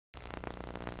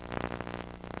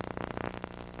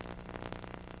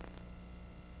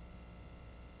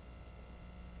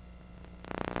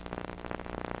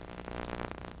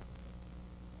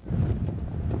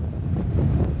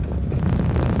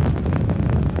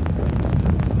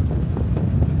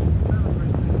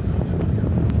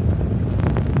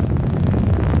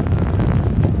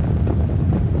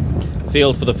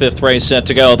Field for the 5th race set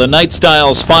to go. The Night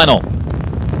Styles final.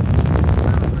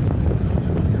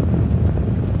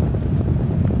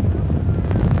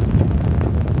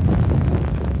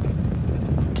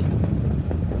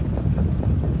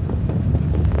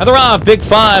 And they're off. Big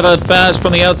 5 out fast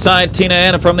from the outside. Tina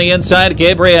Ann from the inside.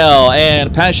 Gabrielle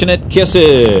and Passionate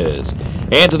Kisses.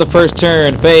 Into the first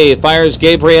turn. Faye fires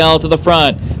Gabrielle to the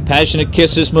front. Passionate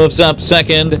Kisses moves up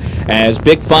second as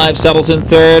Big 5 settles in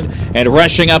third. And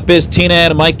rushing up is Tina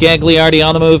and Mike Gagliardi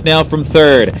on the move now from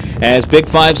third. As Big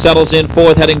 5 settles in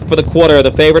fourth, heading for the quarter.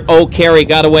 The favorite O'Carey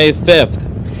got away fifth.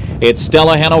 It's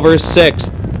Stella Hanover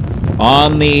sixth.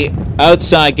 On the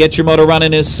outside, Get Your Motor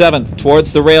Running is seventh.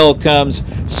 Towards the rail comes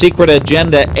Secret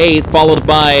Agenda eighth, followed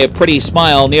by Pretty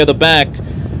Smile near the back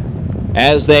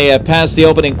as they pass the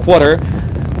opening quarter.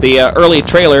 The early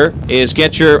trailer is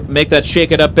Make That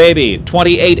Shake It Up Baby.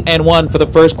 28-1 for the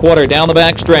first quarter down the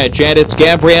backstretch. And it's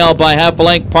Gabrielle by half a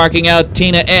length parking out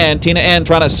Tina Ann. Tina Ann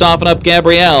trying to soften up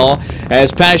Gabrielle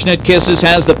as Passionate Kisses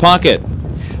has the pocket.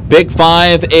 Big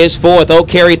 5 is fourth.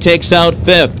 O'Carey takes out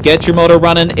fifth. Get Your Motor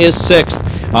Running is sixth.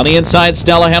 On the inside,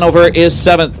 Stella Hanover is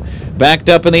seventh. Backed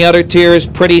up in the outer tiers,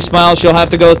 Pretty Smile. She'll have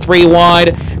to go 3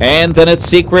 wide. And then it's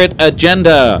Secret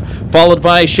Agenda, followed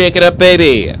by Shake It Up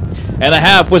Baby. And the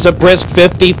half was a brisk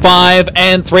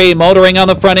 55-3. Motoring on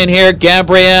the front end here,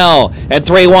 Gabrielle. And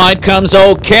 3 wide comes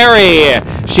O'Carey.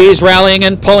 She's rallying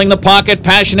and pulling the pocket.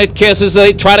 Passionate Kisses,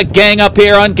 they try to gang up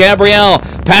here on Gabrielle.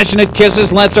 Passionate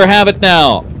Kisses lets her have it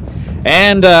now.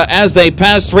 And as they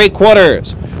pass 3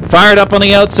 quarters, fired up on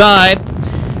the outside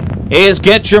is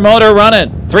Get Your Motor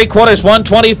Running. 3 quarters,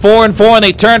 124-4, and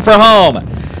they turn for home.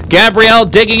 Gabrielle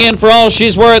digging in for all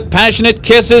she's worth. Passionate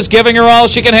Kisses giving her all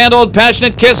she can handle.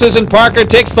 Passionate Kisses, and Parker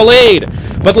takes the lead.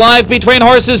 But live between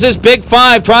horses is Big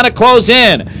 5 trying to close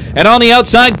in. And on the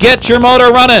outside, Get Your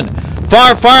Motor Running.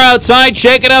 Far, far outside,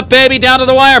 Shake It Up Baby down to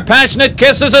the wire. Passionate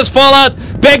Kisses is full out.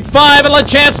 Big 5 and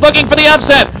LaChance looking for the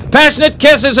upset. Passionate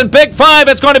Kisses and Big 5.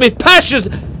 It's going to be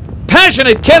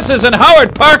Passionate Kisses and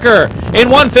Howard Parker in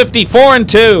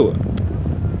 154-2.